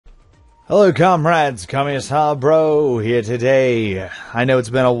Hello comrades, Kamisha Bro here today. I know it's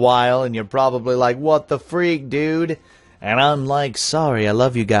been a while and you're probably like, what the freak, dude? And I'm like, sorry, I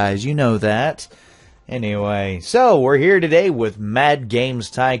love you guys, you know that. Anyway, so we're here today with Mad Games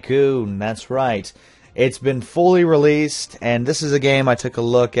Tycoon, that's right. It's been fully released, and this is a game I took a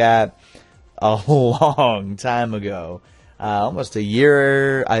look at a long time ago. Almost a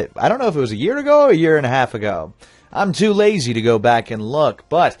year, I don't know if it was a year ago or a year and a half ago. I'm too lazy to go back and look,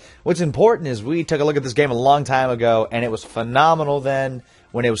 but what's important is we took a look at this game a long time ago, and it was phenomenal then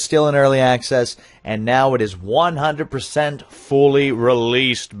when it was still in early access, and now it is 100% fully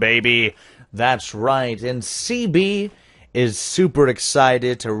released, baby. That's right, and CB is super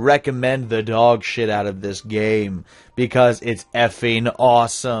excited to recommend the dog shit out of this game because it's effing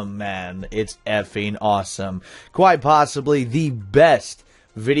awesome, man. It's effing awesome. Quite possibly the best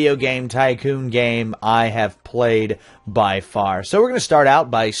video game tycoon game I have played by far. So we're going to start out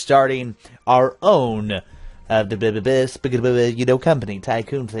by starting our own company,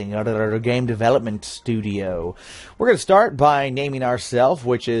 Tycoon thing, our game development studio. We're going to start by naming ourselves,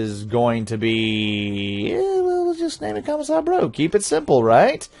 which is going to be, we'll just name it Kamisha Bro. Keep it simple,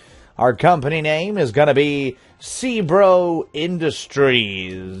 right? Our company name is going to be Cbro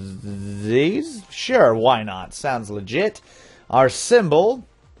Industries. Sure, why not? Sounds legit. Our symbol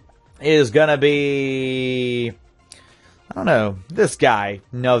is going to be, I don't know, this guy.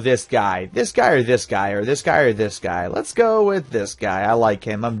 No, this guy. This guy or this guy, or this guy or this guy. Let's go with this guy. I like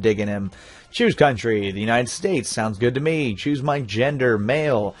him. I'm digging him. Choose country. The United States. Sounds good to me. Choose my gender.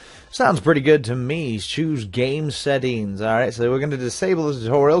 Male. Sounds pretty good to me. Choose game settings. Alright, so we're going to disable the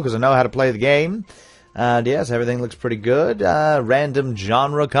tutorial because I know how to play the game. Yes, everything looks pretty good. Random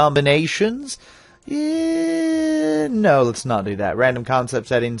genre combinations. Yeah, no, let's not do that. Random concept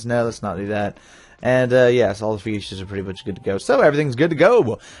settings, no, let's not do that. And, yes, all the features are pretty much good to go. So, everything's good to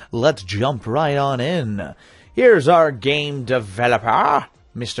go. Let's jump right on in. Here's our game developer,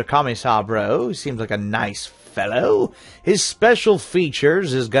 Mr. Kamisha Bro. He seems like a nice fellow. His special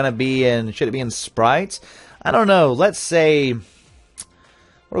features is gonna be in, should it be in sprites? I don't know, let's say, what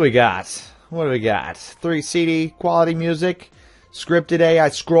do we got? 3 CD, quality music. Scripted AI,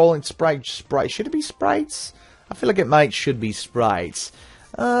 scrolling, sprite. Should it be sprites? I feel like it should be sprites.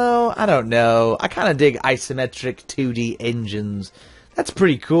 Oh, I don't know. I kind of dig isometric 2D engines. That's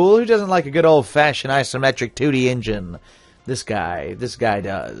pretty cool. Who doesn't like a good old-fashioned isometric 2D engine? This guy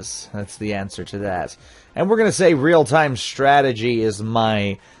does. That's the answer to that. And we're going to say real-time strategy is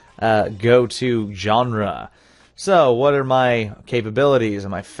my go-to genre. So, what are my capabilities?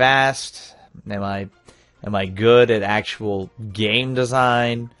 Am I fast? Am I good at actual game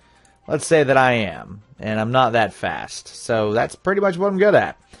design? Let's say that I am, and I'm not that fast. So that's pretty much what I'm good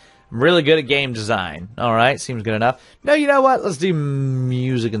at. I'm really good at game design. Alright, seems good enough. No, you know what? Let's do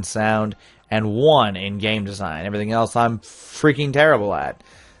music and sound, and 1 in game design. Everything else I'm freaking terrible at.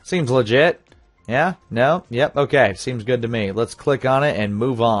 Seems legit. Yeah? No? Yep, okay. Seems good to me. Let's click on it and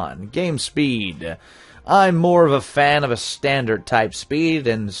move on. Game speed. I'm more of a fan of a standard type speed,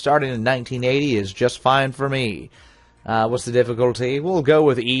 and starting in 1980 is just fine for me. What's the difficulty? We'll go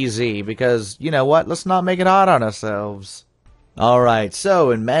with easy, because, you know what, let's not make it hard on ourselves. Alright, so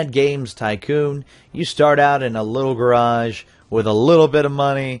in Mad Games Tycoon, you start out in a little garage with a little bit of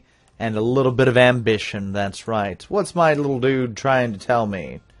money and a little bit of ambition, that's right. What's my little dude trying to tell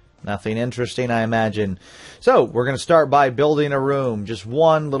me? Nothing interesting, I imagine. So, we're going to start by building a room, just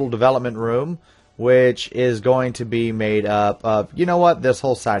one little development room, which is going to be made up of, you know what, this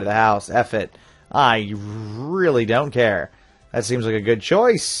whole side of the house. F it. I really don't care. That seems like a good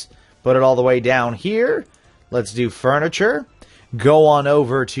choice. Put it all the way down here. Let's do furniture. Go on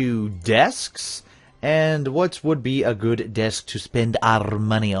over to desks. And what would be a good desk to spend our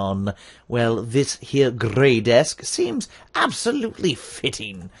money on? Well, this here gray desk seems absolutely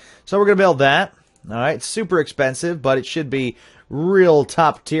fitting. So we're going to build that. Alright, super expensive, but it should be real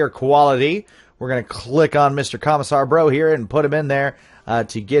top tier quality. We're going to click on Mr. Kamisha Bro here and put him in there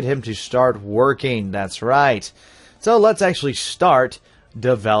to get him to start working. That's right. So let's actually start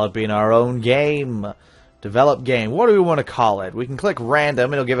developing our own game. Develop game. What do we want to call it? We can click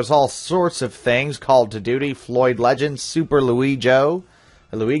random. It'll give us all sorts of things. Call to Duty, Floyd Legend, Super Luigo.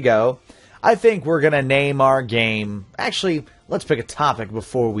 I think we're going to name our game. Actually, let's pick a topic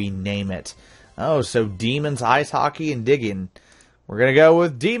before we name it. Oh, so demons, ice hockey, and digging. We're going to go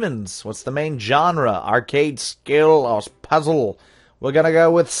with demons. What's the main genre? Arcade, skill, or puzzle? We're going to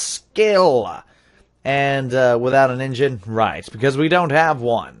go with skill. And without an engine? Right, because we don't have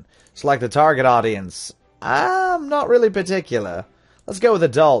one. Select the target audience. I'm not really particular. Let's go with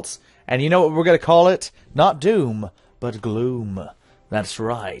adults. And you know what we're going to call it? Not Doom, but Gloom. That's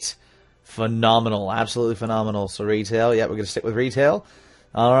right. Phenomenal. Absolutely phenomenal. So retail. Yeah, we're going to stick with retail.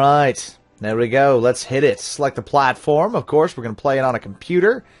 All right. There we go. Let's hit it. Select the platform. Of course, we're going to play it on a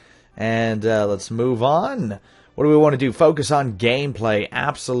computer. And let's move on. What do we want to do? Focus on gameplay.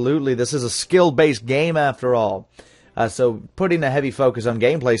 Absolutely. This is a skill-based game after all. So putting a heavy focus on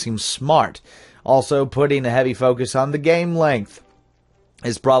gameplay seems smart. Also, putting a heavy focus on the game length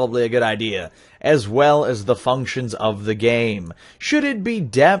is probably a good idea, as well as the functions of the game. Should it be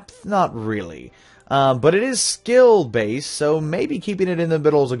depth? Not really. But it is skill-based, so maybe keeping it in the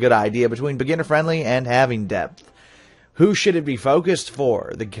middle is a good idea between beginner-friendly and having depth. Who should it be focused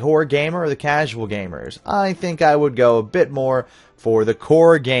for? The core gamer or the casual gamers? I think I would go a bit more for the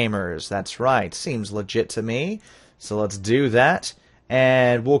core gamers. That's right. Seems legit to me. So let's do that.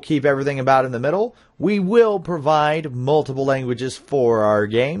 And we'll keep everything about in the middle. We will provide multiple languages for our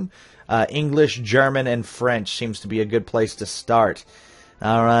game. English, German, and French seems to be a good place to start.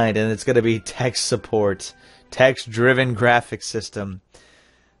 All right, and it's going to be text support. Text-driven graphic system.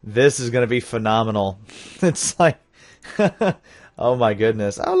 This is going to be phenomenal. It's like... oh my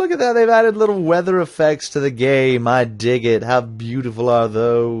goodness. Oh, look at that. They've added little weather effects to the game. I dig it. How beautiful are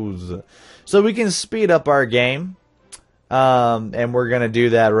those? So we can speed up our game. And we're going to do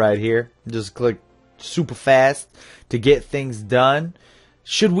that right here. Just click super fast to get things done.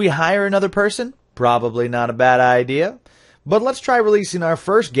 Should we hire another person? Probably not a bad idea. But let's try releasing our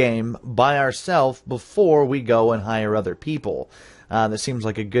first game by ourselves before we go and hire other people. That seems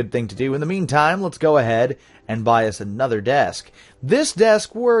like a good thing to do. In the meantime, let's go ahead and buy us another desk. This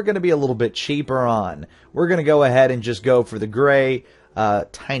desk we're going to be a little bit cheaper on. We're going to go ahead and just go for the gray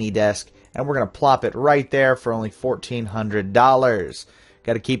tiny desk. And we're going to plop it right there for only $1,400.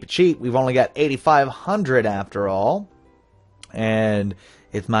 Got to keep it cheap. We've only got $8,500 after all. And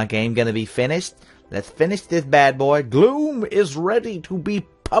is my game going to be finished? Let's finish this bad boy. Gloom is ready to be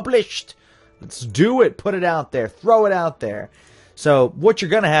published. Let's do it. Put it out there. Throw it out there. So what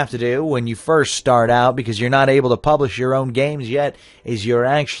you're going to have to do when you first start out, because you're not able to publish your own games yet, is you're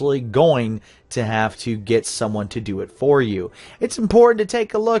actually going to have to get someone to do it for you. It's important to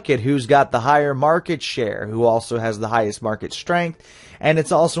take a look at who's got the higher market share, who also has the highest market strength, and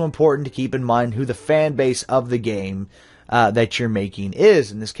it's also important to keep in mind who the fan base of the game that you're making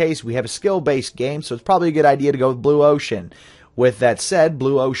is. In this case, we have a skill-based game, so it's probably a good idea to go with Blue Ocean. With that said,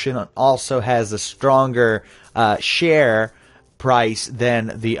 Blue Ocean also has a stronger share price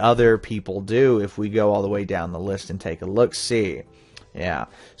than the other people do if we go all the way down the list and take a look-see. Yeah.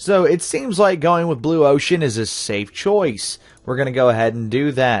 So it seems like going with Blue Ocean is a safe choice. We're going to go ahead and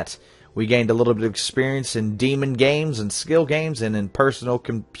do that. We gained a little bit of experience in demon games and skill games and in personal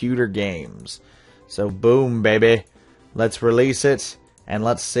computer games. So boom, baby. Let's release it and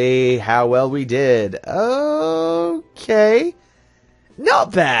let's see how well we did. Okay.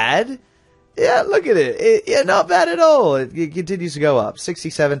 Not bad. Yeah, look at it. Yeah, not bad at all. It continues to go up.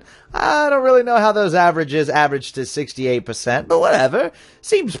 67. I don't really know how those averages average to 68%, but whatever.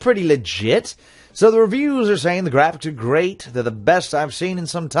 Seems pretty legit. So the reviews are saying the graphics are great. They're the best I've seen in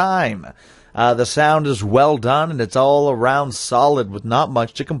some time. The sound is well done, and it's all around solid with not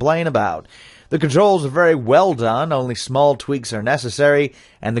much to complain about. The controls are very well done, only small tweaks are necessary,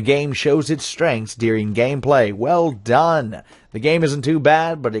 and the game shows its strengths during gameplay. Well done. The game isn't too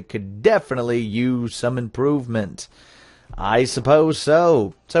bad, but it could definitely use some improvement. I suppose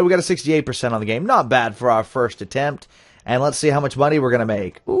so. So we got a 68% on the game. Not bad for our first attempt. And let's see how much money we're going to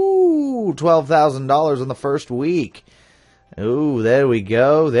make. Ooh, $12,000 in the first week. Ooh, there we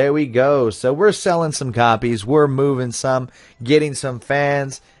go. There we go. So we're selling some copies. We're moving some, getting some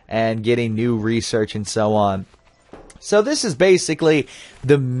fans, and getting new research and so on. So this is basically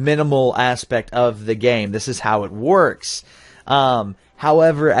the minimal aspect of the game. This is how it works.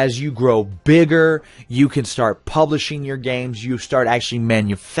 However, as you grow bigger, you can start publishing your games, you start actually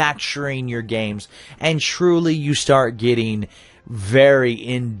manufacturing your games, and truly you start getting very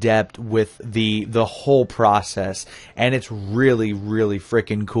in-depth with the whole process, and it's really, really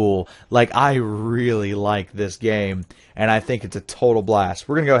freaking cool. Like, I really like this game, and I think it's a total blast.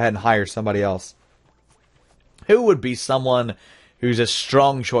 We're going to go ahead and hire somebody else. Who would be someone who's a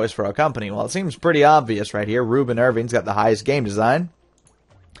strong choice for our company? Well, it seems pretty obvious right here. Ruben Irving's got the highest game design.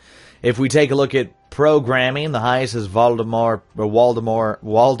 If we take a look at programming, the highest is Waldemar,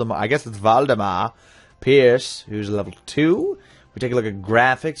 I guess it's Valdemar Pierce, who's level 2. We take a look at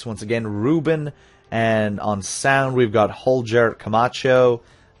graphics, once again, Ruben, and on sound, we've got Holger Camacho,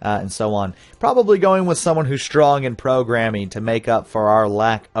 and so on. Probably going with someone who's strong in programming to make up for our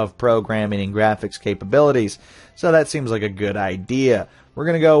lack of programming and graphics capabilities. So that seems like a good idea. We're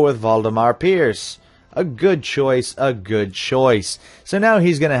going to go with Valdemar Pierce. A good choice, a good choice. So now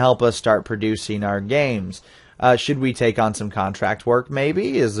he's going to help us start producing our games. Should we take on some contract work,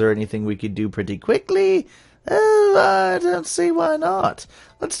 maybe? Is there anything we could do pretty quickly? I don't see why not.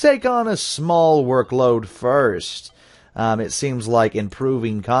 Let's take on a small workload first. It seems like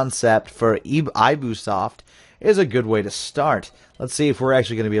improving concept for Ibusoft is a good way to start. Let's see if we're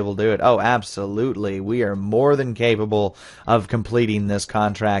actually going to be able to do it. Oh, absolutely. We are more than capable of completing this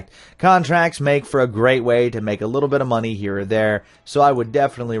contract. Contracts make for a great way to make a little bit of money here or there, so I would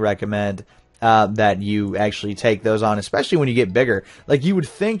definitely recommend that you actually take those on, especially when you get bigger. Like, you would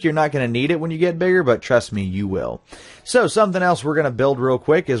think you're not going to need it when you get bigger, but trust me, you will. So, something else we're going to build real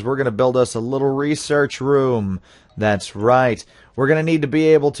quick is we're going to build us a little research room. That's right. We're going to need to be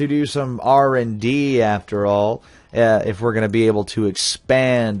able to do some R&D, after all, if we're going to be able to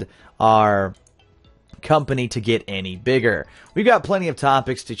expand our company to get any bigger. We've got plenty of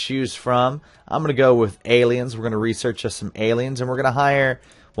topics to choose from. I'm going to go with aliens. We're going to research us some aliens, and we're going to hire,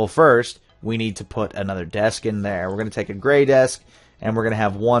 well, first, we need to put another desk in there. We're going to take a gray desk, and we're going to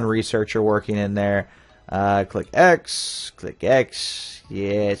have one researcher working in there. Click X. Click X.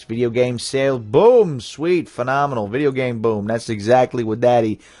 Yes, video game sales. Boom. Sweet. Phenomenal. Video game boom. That's exactly what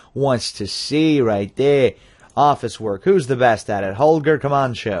Daddy wants to see right there. Office work. Who's the best at it? Holger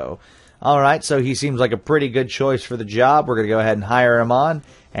Camacho. Alright, so he seems like a pretty good choice for the job. We're going to go ahead and hire him on.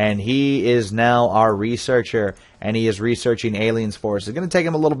 And he is now our researcher. And he is researching aliens for us. It's going to take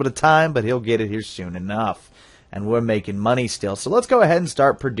him a little bit of time, but he'll get it here soon enough. And we're making money still. So let's go ahead and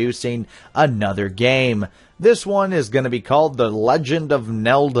start producing another game. This one is going to be called The Legend of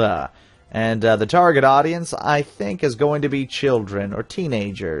Nelda. And the target audience, I think, is going to be children or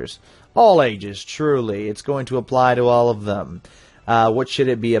teenagers. All ages, truly. It's going to apply to all of them. What should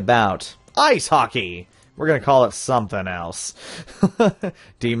it be about? Ice hockey! We're going to call it something else.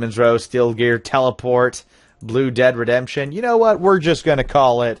 Demon's Row, Steel Gear, Teleport, Blue Dead Redemption. You know what? We're just going to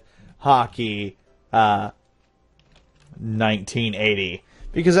call it Hockey 1980.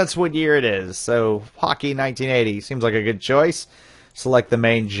 Because that's what year it is. So, Hockey 1980 seems like a good choice. Select the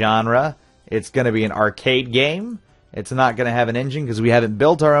main genre. It's going to be an arcade game. It's not going to have an engine because we haven't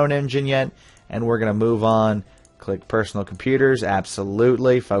built our own engine yet. And we're going to move on. Click personal computers.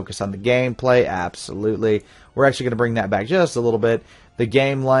 Absolutely. Focus on the gameplay. Absolutely. We're actually going to bring that back just a little bit. The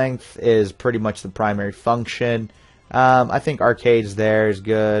game length is pretty much the primary function. I think arcades there is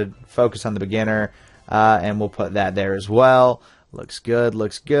good. Focus on the beginner. And we'll put that there as well. Looks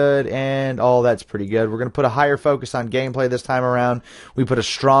good, and all that's pretty good. We're going to put a higher focus on gameplay this time around. We put a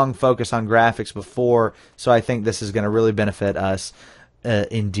strong focus on graphics before, so I think this is going to really benefit us.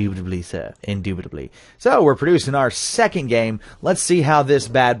 Indubitably, sir. Indubitably. So, we're producing our second game. Let's see how this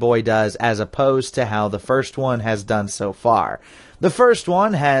bad boy does as opposed to how the first one has done so far. The first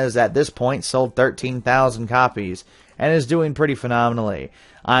one has, at this point, sold 13,000 copies and is doing pretty phenomenally.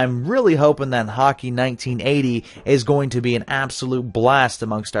 I'm really hoping that Hockey 1980 is going to be an absolute blast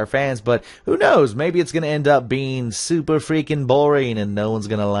amongst our fans, but who knows? Maybe it's going to end up being super freaking boring and no one's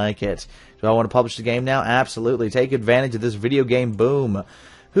going to like it. Do I want to publish the game now? Absolutely. Take advantage of this video game boom.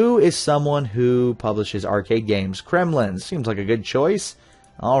 Who is someone who publishes arcade games? Kremlin. Seems like a good choice.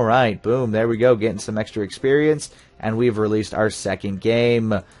 Alright, boom. There we go. Getting some extra experience. And we've released our second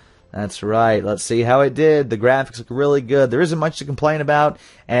game. That's right. Let's see how it did. The graphics look really good. There isn't much to complain about,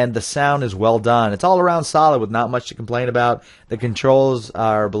 and the sound is well done. It's all around solid with not much to complain about. The controls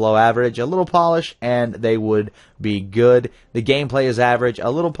are below average, a little polish, and they would be good. The gameplay is average, a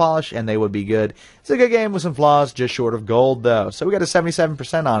little polish, and they would be good. It's a good game with some flaws, just short of gold, though. So we got a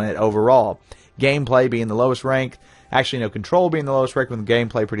 77% on it overall. Gameplay being the lowest ranked. Actually, no, control being the lowest ranked, with the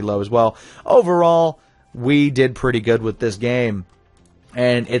gameplay pretty low as well. Overall, we did pretty good with this game.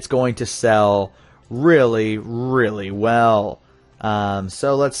 And it's going to sell really, really well.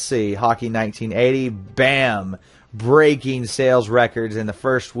 So let's see. Hockey 1980, bam! Breaking sales records in the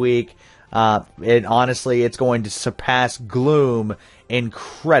first week. And honestly, it's going to surpass Gloom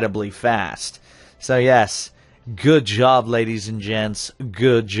incredibly fast. So yes, good job, ladies and gents.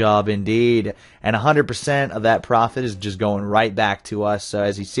 Good job indeed. And 100% of that profit is just going right back to us. So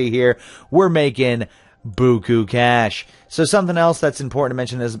as you see here, we're making buku cash. So something else that's important to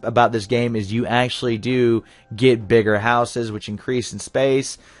mention about this game is you actually do get bigger houses, which increase in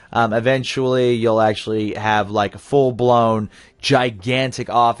space. Eventually, you'll actually have like full-blown, gigantic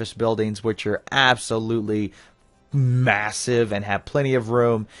office buildings, which are absolutely massive and have plenty of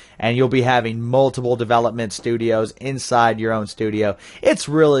room, and you'll be having multiple development studios inside your own studio. It's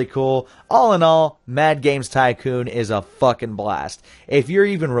really cool. All in all, Mad Games Tycoon is a fucking blast. If you're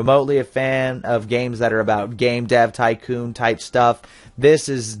even remotely a fan of games that are about game dev tycoon type stuff, this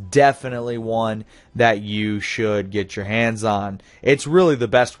is definitely one that you should get your hands on. It's really the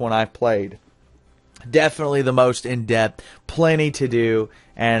best one I've played. Definitely the most in-depth, plenty to do,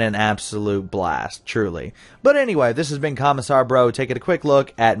 and an absolute blast, truly. But anyway, this has been Commissar Bro taking a quick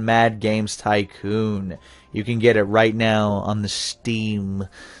look at Mad Games Tycoon. You can get it right now on the Steam,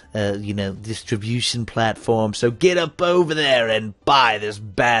 distribution platform. So get up over there and buy this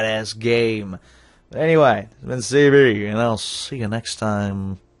badass game. But anyway, it's been CB, and I'll see you next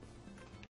time.